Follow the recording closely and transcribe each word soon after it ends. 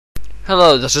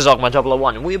Hello, this is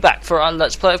Ogma001 and we're back for our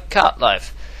Let's Play of Cat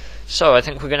Life. So I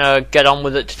think we're going to get on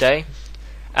with it today.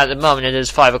 At the moment it is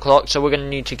 5 o'clock, so we're going to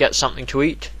need to get something to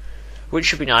eat, which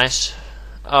should be nice.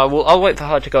 I'll wait for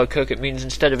her to go cook. It means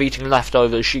instead of eating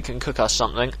leftovers she can cook us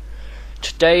something.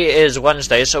 Today is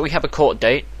Wednesday, so we have a court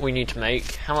date we need to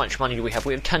make. How much money do we have?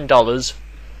 We have $10,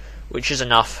 which is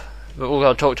enough. But we'll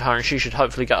go talk to her and she should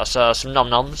hopefully get us some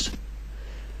nom-noms.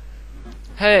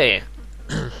 Hey,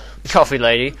 coffee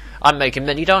lady, I'm making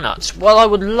mini donuts. Well, I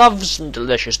would love some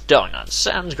delicious donuts.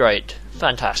 Sounds great.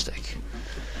 Fantastic.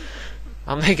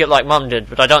 I'll make it like Mum did,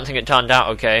 but I don't think it turned out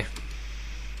okay.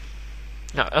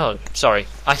 No, oh, sorry.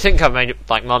 I think I made it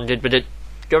like Mum did, but it...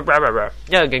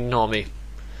 Yeah, ignore me.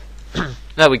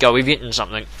 There we go, we've eaten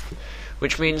something.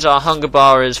 Which means our hunger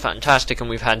bar is fantastic and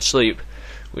we've had sleep.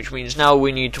 Which means now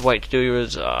we need to wait to do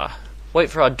is, wait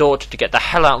for our daughter to get the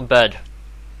hell out of bed.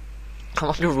 I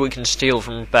wonder if we can steal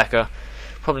from Rebecca.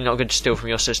 Probably not good to steal from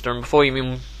your sister. And before you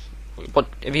mean... What,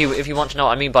 if you want to know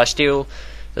what I mean by steal,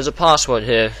 there's a password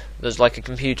here. There's like a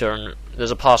computer and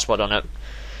there's a password on it.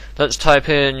 Let's type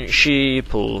in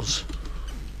sheeples.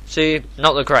 See?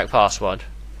 Not the correct password.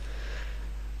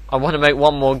 I want to make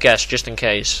one more guess just in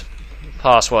case.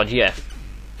 Password, yeah.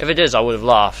 If it is, I would have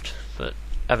laughed. But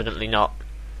evidently not.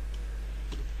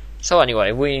 So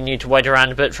anyway, we need to wait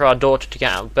around a bit for our daughter to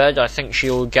get out of bed. I think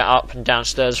she'll get up and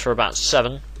downstairs for about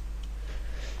 7.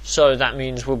 So that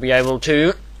means we'll be able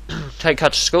to take her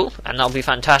to school, and that'll be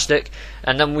fantastic.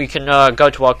 And then we can go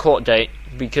to our court date,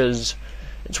 because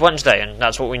it's Wednesday, and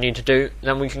that's what we need to do.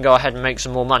 Then we can go ahead and make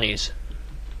some more monies.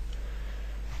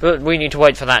 But we need to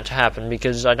wait for that to happen,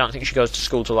 because I don't think she goes to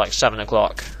school till like 7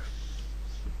 o'clock.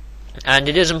 And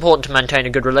it is important to maintain a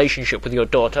good relationship with your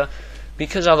daughter,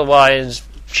 because otherwise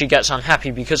she gets unhappy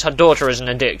because her daughter is an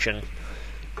addiction.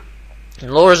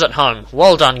 And Laura's at home.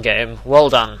 Well done, game. Well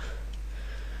done.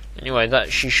 Anyway,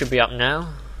 that she should be up now.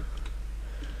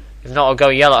 If not, I'll go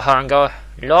yell at her and go,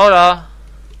 Laura!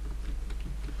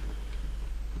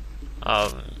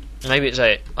 Maybe it's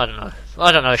 8. I don't know.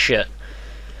 I don't know shit.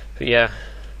 But yeah.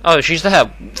 Oh, she's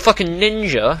there. Fucking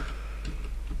ninja.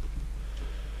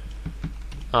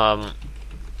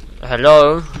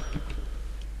 Hello?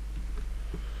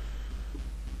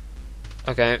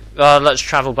 Okay, let's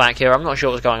travel back here. I'm not sure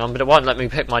what's going on, but it won't let me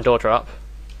pick my daughter up.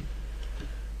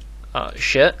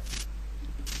 Shit.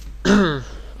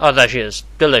 Oh, there she is.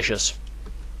 Delicious.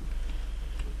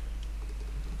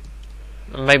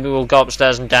 Maybe we'll go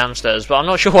upstairs and downstairs, but I'm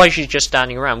not sure why she's just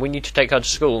standing around. We need to take her to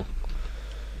school.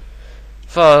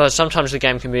 Sometimes the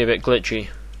game can be a bit glitchy.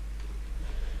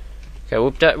 Okay,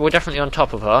 we're definitely on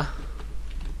top of her.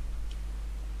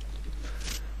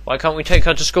 Why can't we take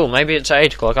her to school? Maybe it's at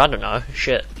 8 o'clock, I don't know.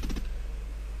 Shit.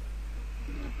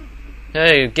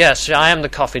 Hey, yes, I am the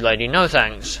coffee lady. No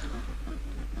thanks.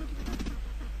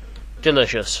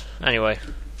 Delicious. Anyway.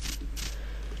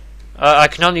 I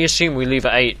can only assume we leave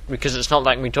at 8, because it's not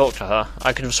letting me talk to her.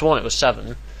 I could have sworn it was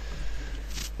 7.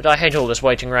 But I hate all this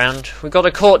waiting around. We got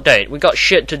a court date. We got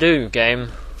shit to do, game.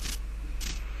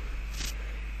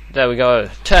 There we go.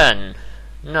 10,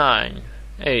 9,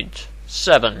 8,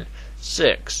 7,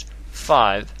 6,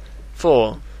 5,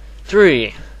 4,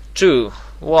 3, 2,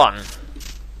 1.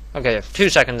 Okay, 2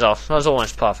 seconds off. That was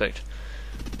almost perfect.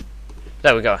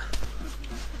 There we go.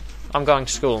 I'm going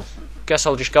to school. Guess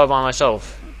I'll just go by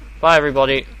myself. Bye,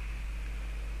 everybody.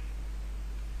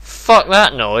 Fuck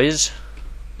that noise.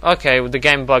 Okay, well, the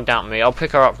game bugged out on me. I'll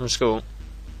pick her up from school.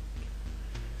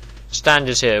 Stand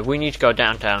is here. We need to go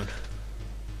downtown.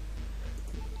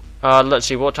 Let's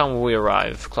see, what time will we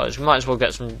arrive? Close. We might as well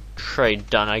get some trade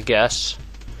done, I guess.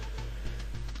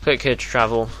 Click here to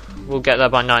travel. We'll get there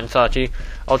by 9:30.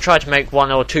 I'll try to make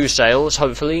 1 or 2 sales,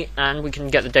 hopefully, and we can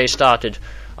get the day started.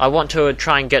 I want to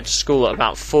try and get to school at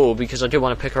about 4, because I do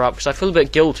want to pick her up, because I feel a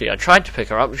bit guilty. I tried to pick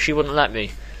her up, but she wouldn't let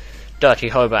me. Dirty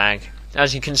hoe bag.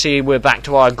 As you can see, we're back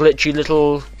to our glitchy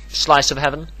little slice of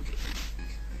heaven.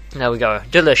 There we go.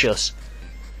 Delicious.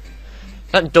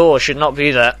 That door should not be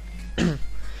there.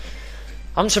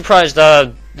 I'm surprised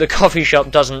the coffee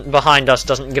shop behind us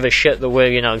doesn't give a shit that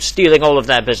we're, you know, stealing all of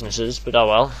their businesses, but oh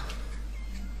well.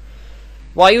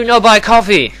 Why you no buy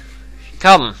coffee?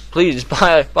 Come, please,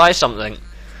 buy something.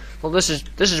 Well, this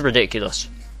is ridiculous.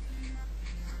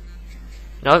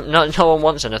 No one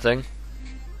wants anything.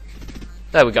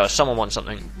 There we go, someone wants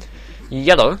something.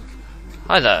 Yellow?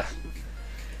 Hi there.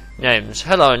 Names.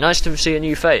 Hello, nice to see a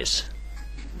new face.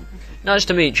 Nice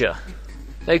to meet you.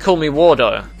 They call me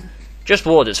Wardo. Just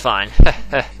Ward is fine.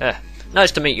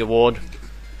 Nice to meet you, Ward.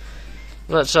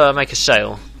 Let's make a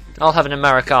sale. I'll have an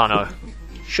Americano.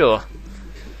 Sure.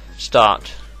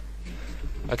 Start.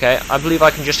 Okay, I believe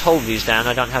I can just hold these down.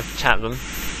 I don't have to tap them.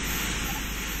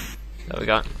 There we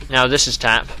go. Now this is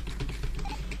tap.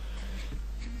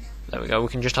 There we go. We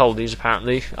can just hold these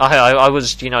apparently. I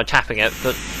was, you know, tapping it,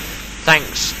 but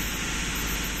thanks.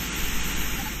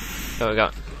 There we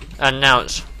go. And now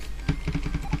it's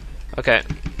okay.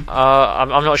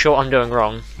 I'm not sure what I'm doing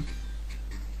wrong.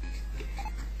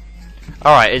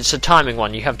 Alright, it's a timing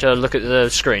one. You have to look at the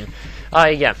screen.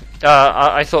 Yeah.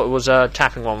 I thought it was a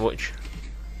tapping one, which...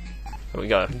 There we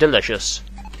go. Delicious.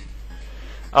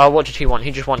 What did he want?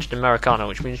 He just wanted Americano,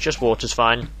 which means just water's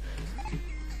fine.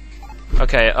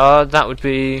 Okay, that would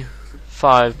be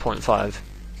 5.5.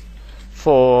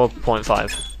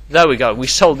 4.5. There we go. We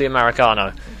sold the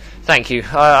Americano. Thank you.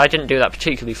 I didn't do that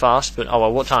particularly fast, but oh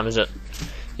well, what time is it?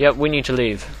 Yep, we need to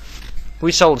leave.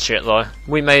 We sold shit, though.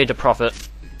 We made a profit.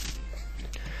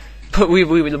 But we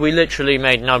literally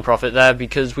made no profit there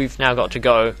because we've now got to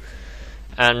go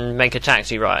and make a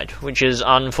taxi ride, which is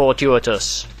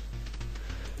unfortuitous.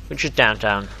 Which is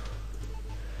downtown.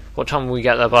 What time will we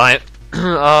get there by?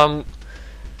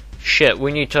 Shit,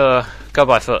 we need to go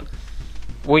by foot.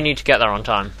 We need to get there on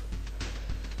time.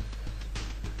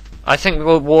 I think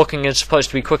walking is supposed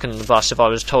to be quicker than the bus, if I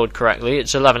was told correctly.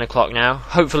 It's 11 o'clock now.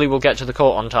 Hopefully we'll get to the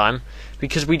court on time,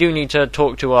 because we do need to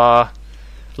talk to our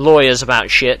lawyers about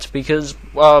shit, because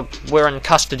we're in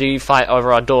custody fight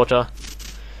over our daughter,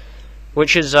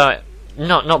 which is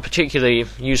not particularly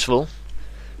useful,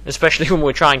 especially when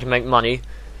we're trying to make money.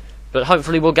 But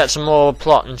hopefully we'll get some more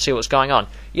plot and see what's going on.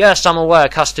 Yes, I'm aware,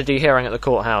 custody hearing at the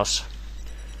courthouse.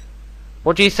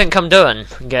 What do you think I'm doing,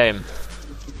 game?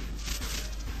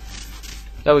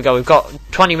 There we go, we've got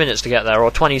 20 minutes to get there,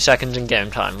 or 20 seconds in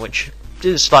game time, which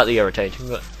is slightly irritating,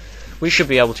 but we should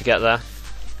be able to get there.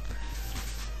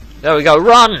 There we go,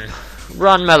 run!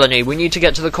 Run, Melanie, we need to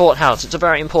get to the courthouse, it's a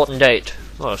very important date.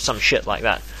 Or some shit like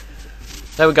that.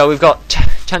 There we go, we've got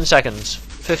 10 seconds.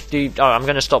 50, oh, I'm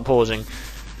going to stop pausing.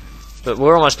 But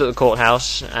we're almost at the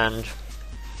courthouse, and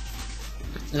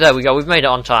there we go, we've made it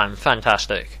on time,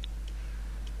 fantastic.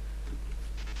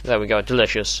 There we go,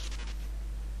 delicious.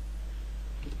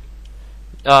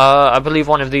 I believe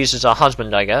one of these is our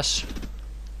husband, I guess.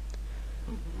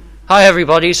 Hi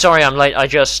everybody, sorry I'm late,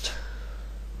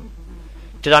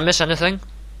 Did I miss anything?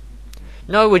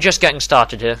 No, we're just getting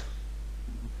started here.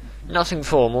 Nothing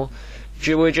formal.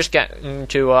 We're just getting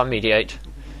to mediate.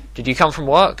 Did you come from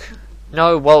work?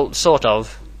 No, well, sort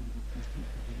of.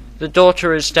 The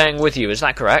daughter is staying with you, is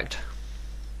that correct?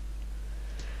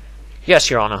 Yes,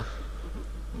 Your Honour.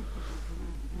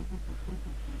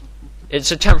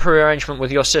 It's a temporary arrangement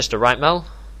with your sister, right, Mel?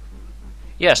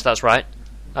 Yes, that's right.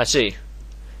 I see.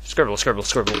 Scribble, scribble,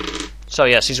 scribble. So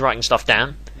yes, he's writing stuff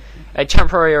down. A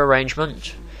temporary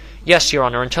arrangement. Yes, Your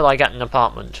Honour, until I get an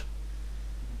apartment.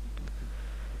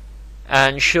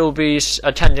 And she'll be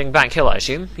attending Bank Hill, I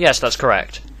assume? Yes, that's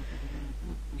correct.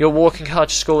 You're walking her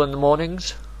to school in the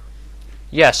mornings?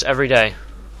 Yes, every day.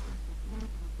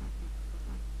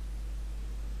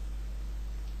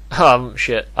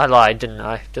 Shit, I lied, didn't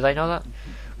I? Did they know that?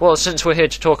 Well, since we're here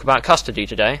to talk about custody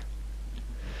today,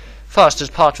 first, as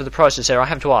part of the process here, I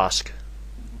have to ask.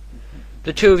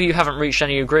 The two of you haven't reached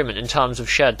any agreement in terms of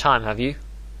shared time, have you?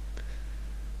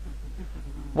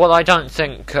 Well, I don't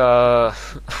think,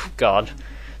 God.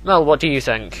 Mel, what do you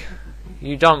think?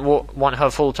 You don't want her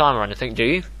full-time or anything, do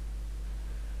you?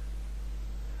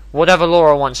 Whatever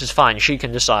Laura wants is fine, she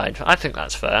can decide. I think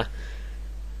that's fair.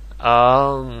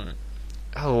 Oh,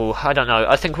 I don't know.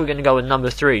 I think we're going to go with number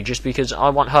 3, just because I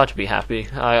want her to be happy.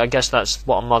 I guess that's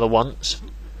what a mother wants.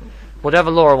 Whatever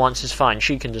Laura wants is fine,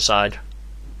 she can decide.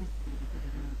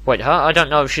 Wait, her? I don't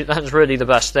know if that's really the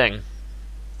best thing.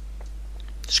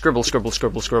 Scribble, scribble,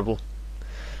 scribble, scribble.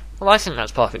 Well, I think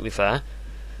that's perfectly fair.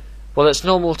 Well, it's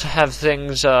normal to have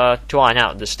things to iron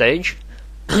out at this stage.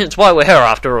 It's why we're here,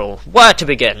 after all. Where to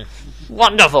begin?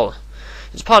 Wonderful!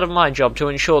 It's part of my job to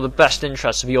ensure the best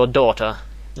interests of your daughter.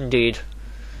 Indeed.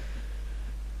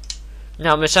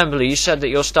 Now, Miss Emily, you said that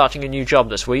you're starting a new job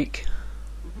this week.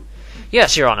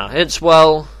 Yes, Your Honour. It's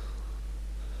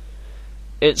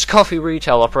coffee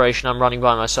retail operation I'm running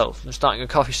by myself. I'm starting a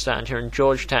coffee stand here in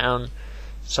Georgetown,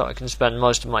 so I can spend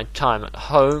most of my time at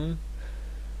home.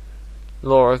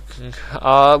 Laura,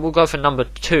 we'll go for number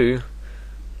 2.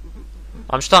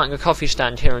 I'm starting a coffee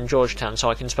stand here in Georgetown, so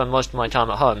I can spend most of my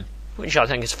time at home, which I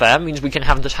think is fair. It means we can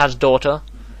have Has daughter.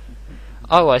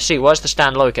 Oh, I see. Where's the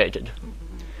stand located?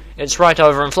 It's right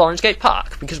over in Florence Gate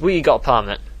Park, because we got a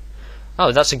permit.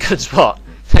 Oh, that's a good spot.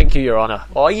 Thank you, Your Honour.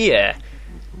 Oh, yeah.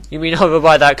 You mean over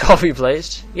by that coffee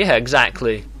place? Yeah,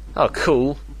 exactly. Oh,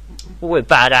 cool. Well, we're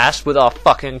badass with our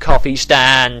fucking coffee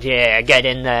stand. Yeah, get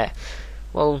in there.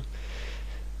 Well,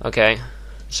 Okay,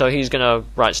 so he's gonna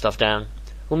write stuff down.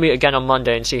 We'll meet again on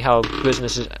Monday and see how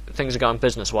things are going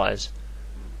business-wise.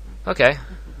 Okay.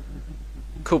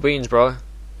 Cool beans, bro.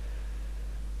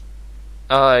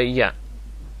 Yeah.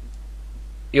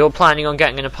 You're planning on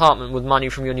getting an apartment with money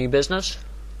from your new business?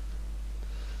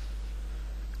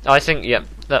 I think, yeah,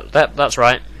 that's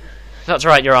right. That's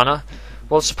right, Your Honor.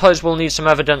 Well, suppose we'll need some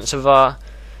evidence of, okay,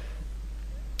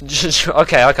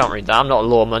 I can't read that. I'm not a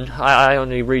lawman. I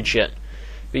only read shit.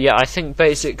 But yeah, I think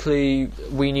basically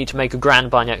we need to make a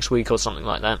grand by next week or something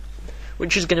like that.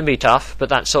 Which is going to be tough, but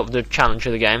that's sort of the challenge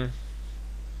of the game.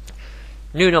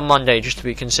 Noon on Monday, just to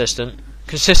be consistent.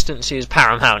 Consistency is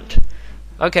paramount.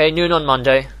 Okay, noon on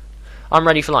Monday. I'm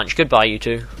ready for lunch. Goodbye, you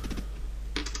two.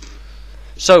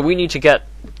 So we need to get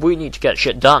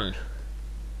shit done.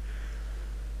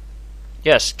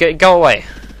 Yes, go away.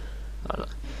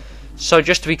 So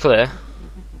just to be clear,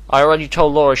 I already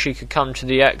told Laura she could come to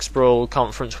the Exbrawl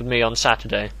conference with me on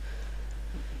Saturday.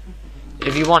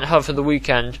 If you want her for the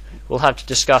weekend, we'll have to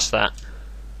discuss that.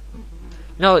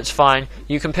 No, it's fine.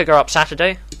 You can pick her up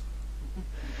Saturday?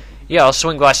 Yeah, I'll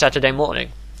swing by Saturday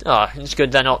morning. Ah, it's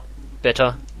good they're not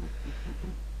bitter.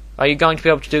 Are you going to be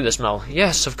able to do this, Mel?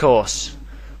 Yes, of course.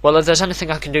 Well, if there's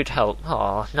anything I can do to help.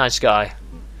 Aw, nice guy.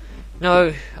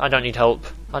 No, I don't need help.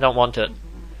 I don't want it.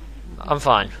 I'm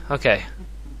fine. Okay.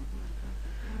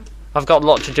 I've got a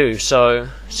lot to do, so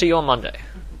see you on Monday.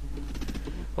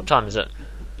 What time is it?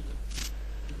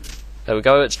 There we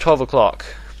go, it's 12 o'clock.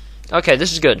 Okay,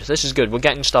 this is good. This is good. We're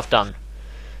getting stuff done.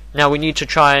 Now we need to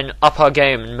try and up our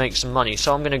game and make some money.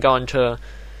 So I'm going to go into,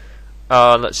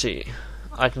 let's see,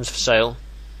 items for sale.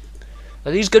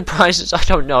 Are these good prices? I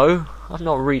don't know. I'm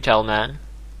not a retail man.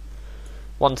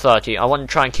 130. I want to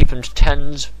try and keep them to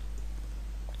 10s.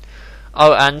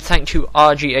 Oh, and thank you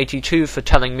RG82 for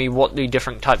telling me what the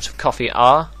different types of coffee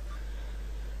are.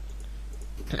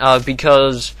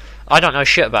 Because I don't know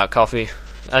shit about coffee,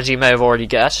 as you may have already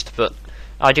guessed, but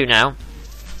I do now.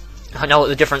 I know what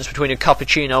the difference between a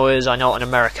cappuccino is, I know what an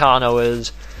Americano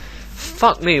is.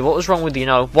 Fuck me, what was wrong with,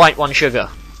 white one sugar?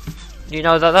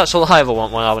 That's all I ever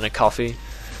want when I want a coffee.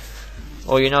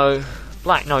 Or,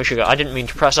 black no sugar. I didn't mean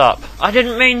to press up. I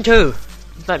didn't mean to!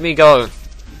 Let me go.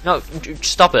 No,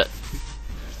 stop it.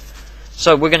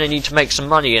 So we're going to need to make some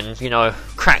money and,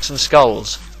 crack some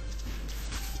skulls.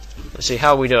 Let's see,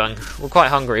 how are we doing? We're quite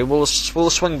hungry. We'll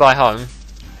swing by home.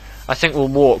 I think we'll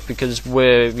walk because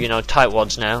we're,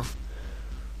 tightwads now.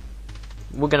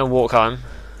 We're going to walk home.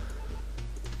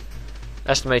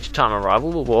 Estimated time of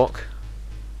arrival, we'll walk.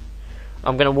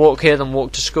 I'm going to walk here, then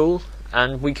walk to school,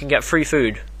 and we can get free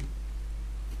food.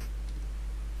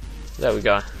 There we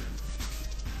go.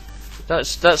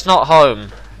 That's not home.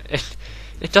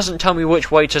 It doesn't tell me which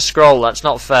way to scroll, that's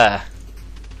not fair.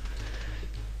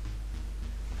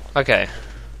 Okay.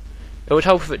 It would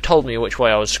help if it told me which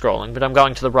way I was scrolling, but I'm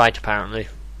going to the right apparently.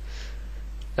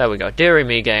 There we go. Deary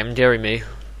me, game, deary me.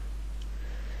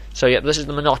 So yep, this is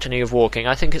the monotony of walking.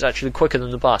 I think it's actually quicker than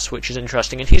the bus, which is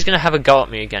interesting. And he's going to have a go at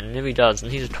me again, and if he does,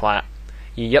 then he's a twat.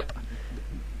 Yep.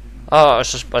 Oh,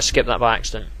 I skipped that by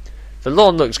accident. The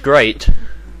lawn looks great.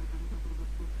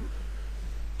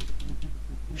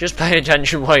 Just pay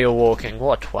attention where you're walking.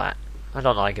 What a twat. I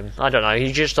don't like him. I don't know,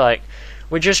 he's just like,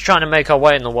 we're just trying to make our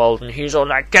way in the world, and he's all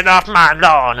like, get off my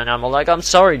lawn! And I'm all like, I'm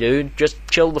sorry dude, just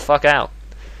chill the fuck out.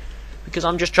 Because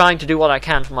I'm just trying to do what I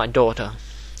can for my daughter.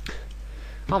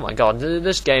 Oh my god,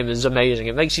 this game is amazing.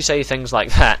 It makes you say things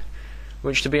like that.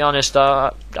 Which, to be honest,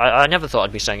 I never thought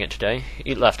I'd be saying it today.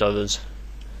 Eat leftovers.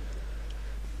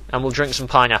 And we'll drink some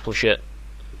pineapple shit.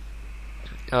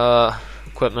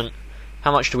 Equipment.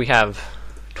 How much do we have?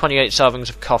 28 servings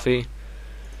of coffee.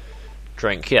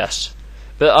 Drink, yes.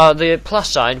 But the plus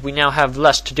side, we now have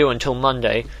less to do until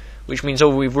Monday, which means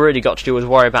all we've really got to do is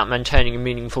worry about maintaining a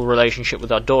meaningful relationship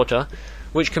with our daughter,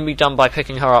 which can be done by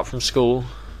picking her up from school.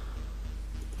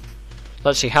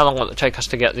 Let's see, how long will it take us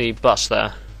to get the bus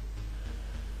there?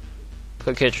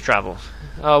 Click here to travel.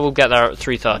 We'll get there at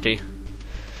 3:30.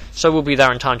 So we'll be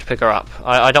there in time to pick her up.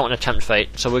 I don't want to tempt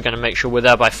fate, so we're going to make sure we're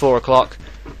there by 4 o'clock,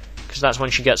 because that's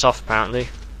when she gets off, apparently.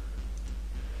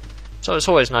 So it's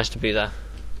always nice to be there.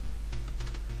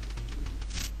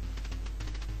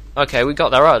 Okay, we got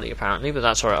there early, apparently, but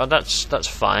that's alright. That's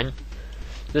fine.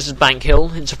 This is Bank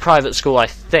Hill. It's a private school, I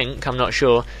think. I'm not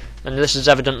sure. And this is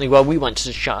evidently where we went as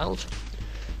a child.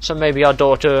 So maybe our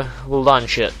daughter will learn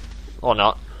shit. Or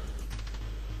not.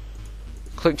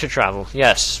 Click to travel.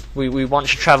 Yes, we want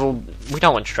to travel. We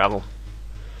don't want to travel.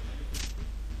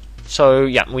 So,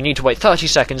 yeah, we need to wait 30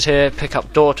 seconds here, pick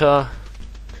up daughter.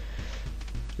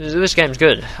 This game's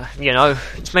good.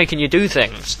 It's making you do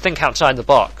things. Think outside the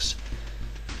box.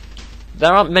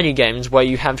 There aren't many games where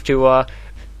you have to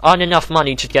earn enough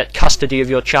money to get custody of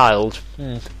your child.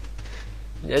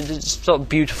 It's sort of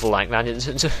beautiful like that.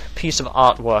 It's a piece of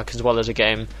artwork as well as a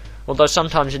game. Although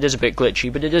sometimes it is a bit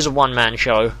glitchy, but it is a one-man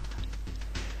show.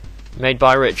 Made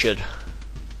by Richard.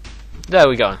 There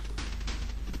we go.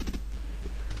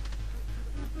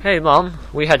 Hey Mom,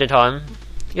 we headed home.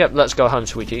 Yep, let's go home,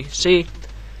 sweetie. See,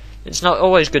 it's not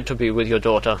always good to be with your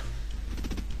daughter.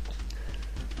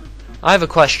 I have a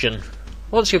question.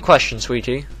 What's your question,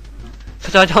 sweetie?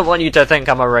 But I don't want you to think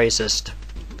I'm a racist.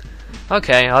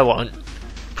 Okay, I won't.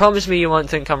 Promise me you won't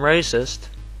think I'm racist.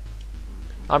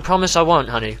 I promise I won't,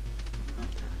 honey.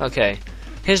 Okay,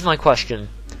 here's my question.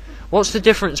 What's the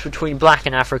difference between black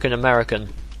and African American?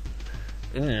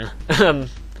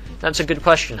 That's a good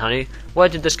question, honey. Where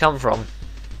did this come from?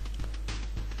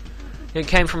 It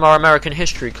came from our American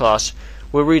history class.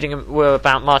 We're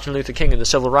about Martin Luther King and the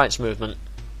Civil Rights Movement.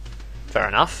 Fair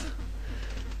enough.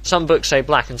 Some books say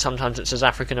black and sometimes it says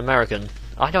African American.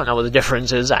 I don't know what the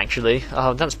difference is, actually.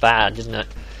 Oh, that's bad, isn't it?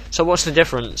 So what's the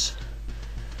difference?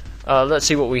 Let's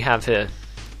see what we have here.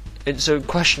 It's a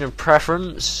question of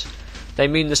preference. They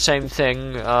mean the same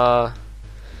thing.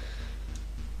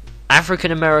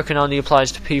 African American only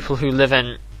applies to people who live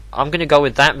in... I'm going to go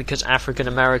with that because African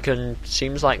American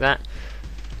seems like that.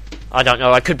 I don't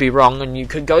know, I could be wrong and you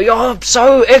could go, "You're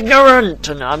so ignorant!"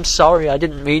 And I'm sorry, I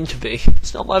didn't mean to be.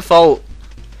 It's not my fault.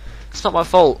 It's not my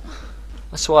fault.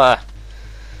 I swear.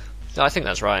 No, I think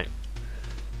that's right.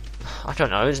 I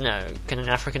don't know, isn't it? Can an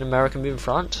African American be in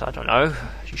France? I don't know.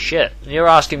 Shit. You're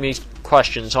asking me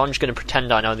questions, so I'm just going to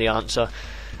pretend I know the answer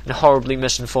and horribly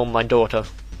misinform my daughter.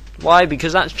 Why?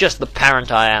 Because that's just the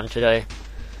parent I am today.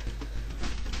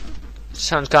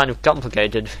 Sounds kind of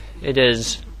complicated. It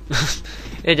is.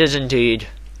 It is indeed.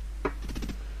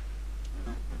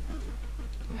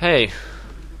 Hey.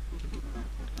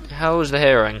 How was the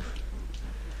hearing?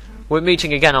 We're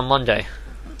meeting again on Monday.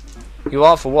 You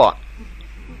are for what?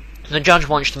 The judge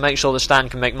wants to make sure the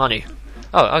stand can make money.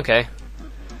 Oh, okay.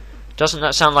 Doesn't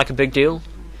that sound like a big deal?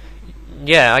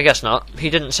 Yeah, I guess not. He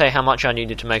didn't say how much I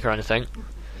needed to make or anything.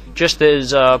 Just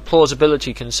there's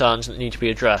plausibility concerns that need to be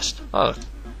addressed. Oh.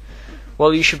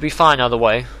 Well, you should be fine either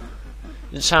way.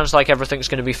 It sounds like everything's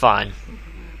going to be fine.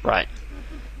 Right.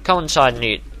 Come inside and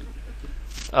eat.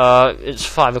 It's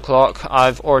 5 o'clock.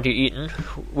 I've already eaten.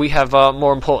 We have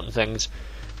more important things.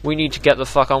 We need to get the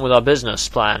fuck on with our business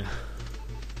plan.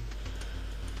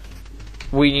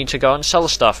 We need to go and sell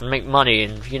stuff and make money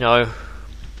and, you know,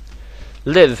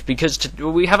 live, because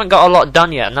we haven't got a lot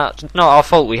done yet, and that's not our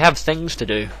fault. We have things to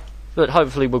do, but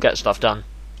hopefully we'll get stuff done.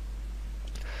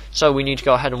 So we need to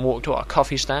go ahead and walk to our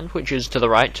coffee stand, which is to the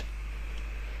right.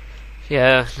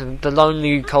 Yeah, the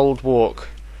lonely, cold walk.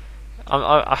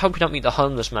 I hope we don't meet the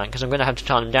homeless man, because I'm going to have to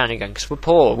turn him down again, because we're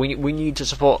poor. We need to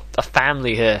support a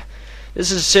family here.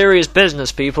 This is serious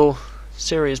business, people.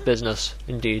 Serious business,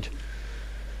 indeed.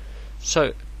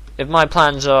 So, if my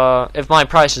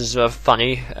prices are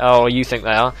funny, or you think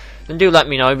they are, then do let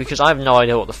me know, because I have no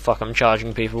idea what the fuck I'm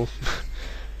charging people.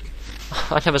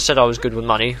 I never said I was good with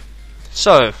money.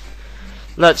 So,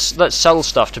 let's sell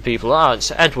stuff to people. Ah,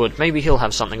 it's Edward. Maybe he'll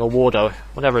have something, or Wardo,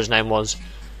 whatever his name was.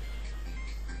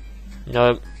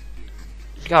 No.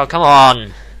 Oh, come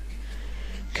on.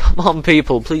 Come on,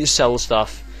 people, please sell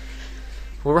stuff.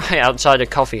 We're right outside a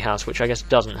coffee house, which I guess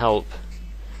doesn't help.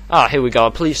 Ah, here we go,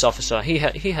 a police officer. He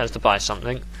has to buy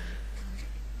something.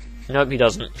 Nope, he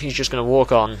doesn't. He's just going to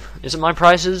walk on. Is it my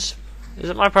prices? Is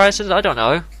it my prices? I don't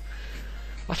know.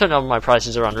 I don't know if my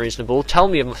prices are unreasonable. Tell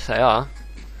me if they are.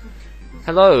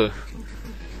 Hello.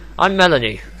 I'm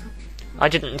Melanie. I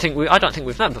don't think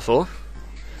we've met before.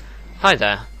 Hi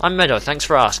there. I'm Meadow. Thanks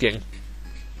for asking.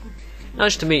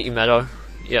 Nice to meet you, Meadow.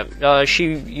 Yeah,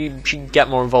 you should get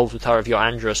more involved with her if you're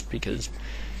Andrus, because...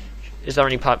 Is there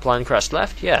any pipeline crest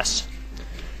left? Yes.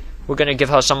 We're going to give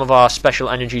her some of our special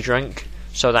energy drink.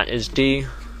 So that is D.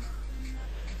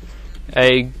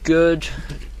 A good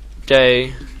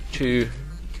day to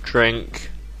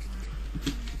drink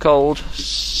cold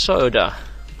soda.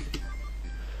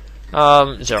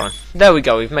 0. There we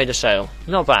go, we've made a sale.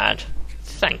 Not bad.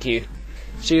 Thank you.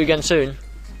 See you again soon.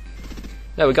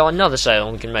 There we go, another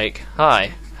sale we can make.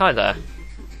 Hi. Hi there.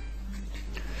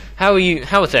 How are you?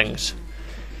 How are things?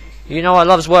 You know I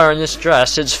loves wearing this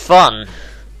dress. It's fun.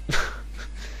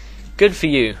 Good for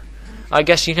you. I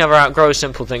guess you never outgrow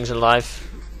simple things in life.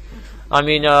 I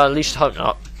mean, at least hope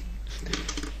not.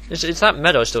 Is that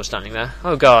Meadow still standing there?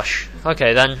 Oh gosh.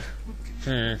 Okay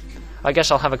then. I guess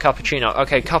I'll have a cappuccino.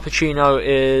 Okay, cappuccino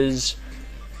is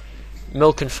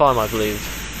milk and foam, I believe.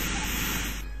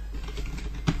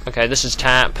 Okay, this is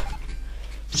tap.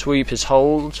 Sweep is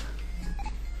hold.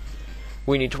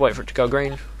 We need to wait for it to go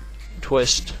green.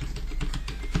 Twist.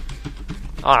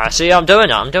 Alright, see, I'm doing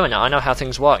it. I know how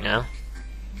things work now.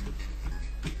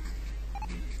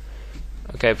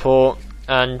 Okay, pour.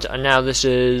 And now this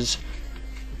is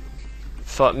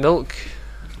milk.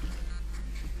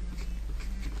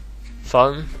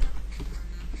 Foam.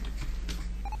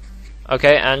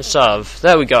 Okay, and serve.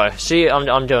 There we go. See,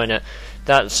 I'm doing it.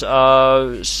 That's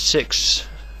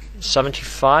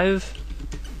 6.75.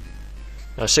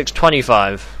 No,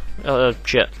 6.25.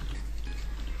 Shit.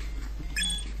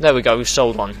 There we go. We've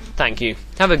sold one. Thank you.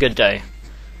 Have a good day.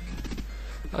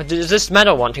 Is this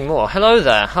Meadow wanting more? Hello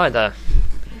there. Hi there.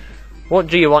 What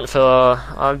do you want for?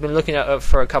 I've been looking at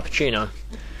for a cappuccino.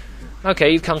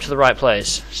 Okay, you've come to the right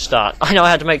place. Start. I know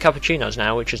how to make cappuccinos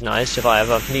now, which is nice if I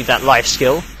ever need that life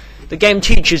skill. The game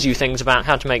teaches you things about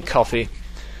how to make coffee.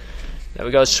 There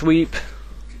we go, sweep.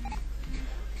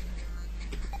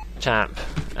 Tap.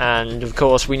 And of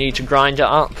course we need to grind it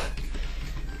up.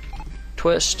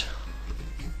 Twist.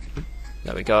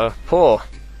 There we go. Pour.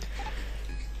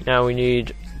 Now we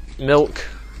need milk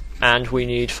and we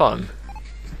need foam.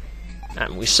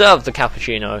 And we serve the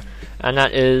cappuccino. And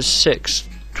that is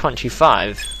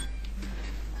 6.25.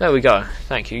 There we go.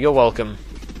 Thank you. You're welcome.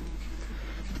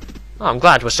 Oh, I'm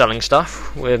glad we're selling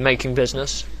stuff. We're making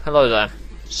business. Hello there.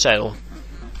 Sale.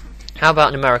 How about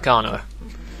an Americano?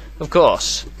 Of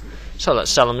course. So let's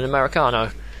sell him an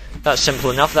Americano. That's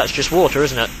simple enough. That's just water,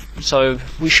 isn't it? So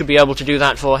we should be able to do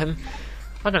that for him.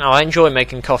 I don't know. I enjoy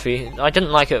making coffee. I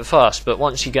didn't like it at first, but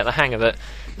once you get the hang of it,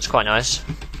 it's quite nice.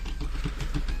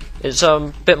 It's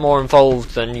a bit more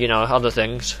involved than, you know, other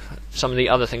things. Some of the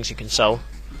other things you can sell.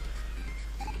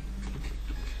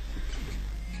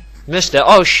 Missed it.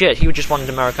 Oh shit, he just wanted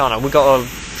Americano. We gotta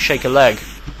shake a leg.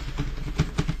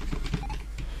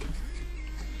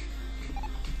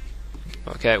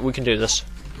 Okay, we can do this.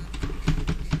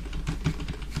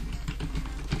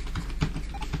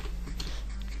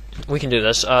 We can do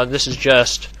this. This is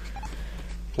just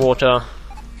water.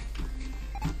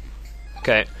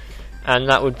 Okay, and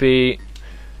that would be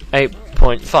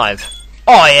 8.5.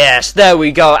 Oh yes, there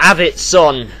we go. Have it,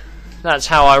 son. That's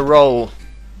how I roll.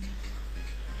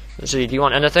 Let's see, do you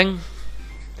want anything?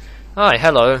 Hi,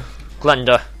 hello.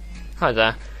 Glenda. Hi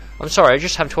there. I'm sorry, I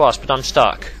just have to ask, but I'm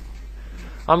stuck.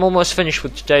 I'm almost finished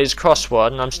with today's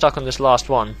crossword, and I'm stuck on this last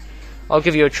one. I'll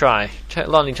give you a try.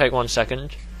 It'll only take 1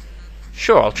 second.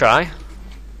 Sure, I'll try.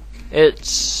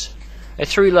 It's a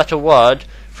 3-letter word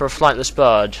for a flightless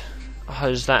bird. Oh,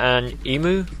 is that an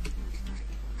emu?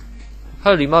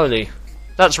 Holy moly.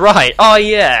 That's right. Oh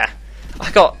yeah. I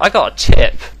got a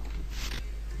tip.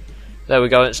 There we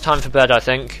go, it's time for bed, I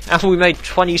think. And we made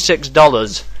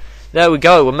 $26. There we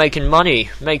go, we're making money,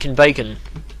 making bacon.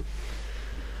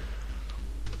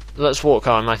 Let's walk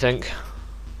home, I think.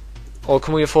 Or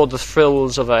can we afford the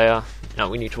thrills of a... no,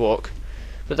 we need to walk.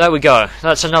 But there we go,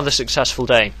 that's another successful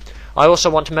day. I also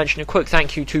want to mention a quick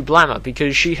thank you to Blammer,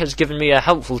 because she has given me a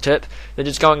helpful tip that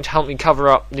is going to help me cover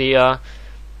up the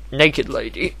naked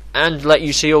lady, and let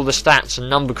you see all the stats and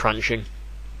number crunching.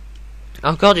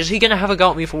 Oh god, is he going to have a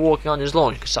go at me for walking on his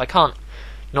lawn? Because I can't...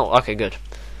 no, okay, good.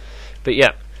 But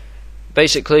yeah,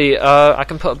 basically, I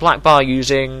can put a black bar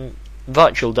using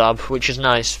Virtual Dub, which is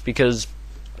nice, because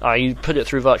I put it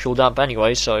through Virtual Dub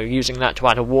anyway, so using that to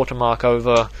add a watermark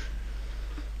over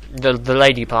the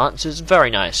lady parts is very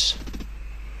nice.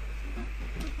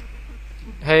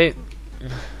 Hey,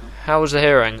 how was the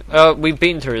hearing? We've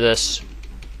been through this.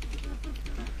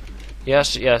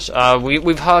 Yes,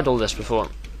 we've heard all this before.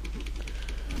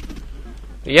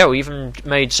 Yeah, we even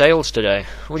made sales today,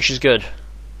 which is good.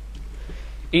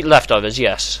 Eat leftovers,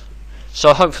 yes.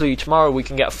 So hopefully tomorrow we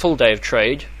can get a full day of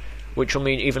trade, which will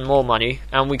mean even more money,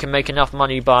 and we can make enough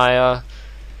money by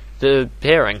the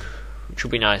hearing, which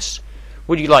will be nice.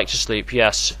 Would you like to sleep?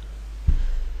 Yes.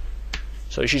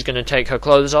 So she's going to take her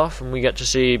clothes off, and we get to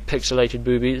see pixelated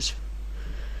boobies.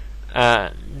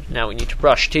 Now we need to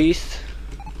brush teeth.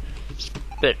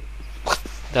 Spit.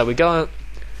 There we go.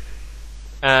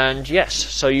 And yes,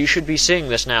 so you should be seeing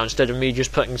this now instead of me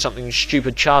just putting something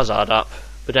stupid Charizard up.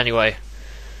 But anyway,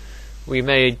 we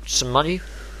made some money,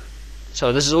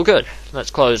 so this is all good.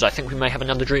 Let's close. I think we may have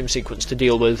another dream sequence to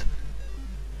deal with,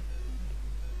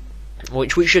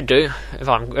 which we should do if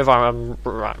I'm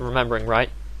remembering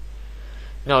right.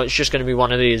 No, it's just going to be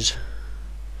one of these.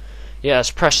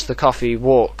 Yes, press the coffee,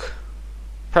 walk.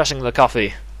 Pressing the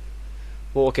coffee,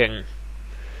 walking.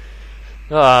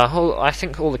 I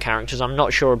think all the characters. I'm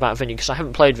not sure about Vinny because I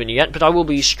haven't played Vinny yet, but I will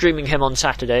be streaming him on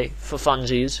Saturday for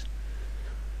funsies.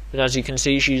 But as you can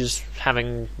see, she's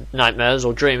having nightmares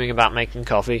or dreaming about making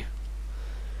coffee.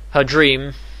 Her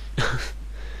dream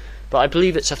but I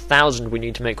believe it's 1,000 we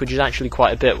need to make, which is actually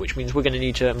quite a bit, which means we're going to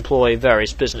need to employ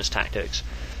various business tactics.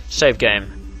 Save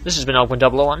game. This has been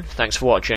Ogman001, thanks for watching.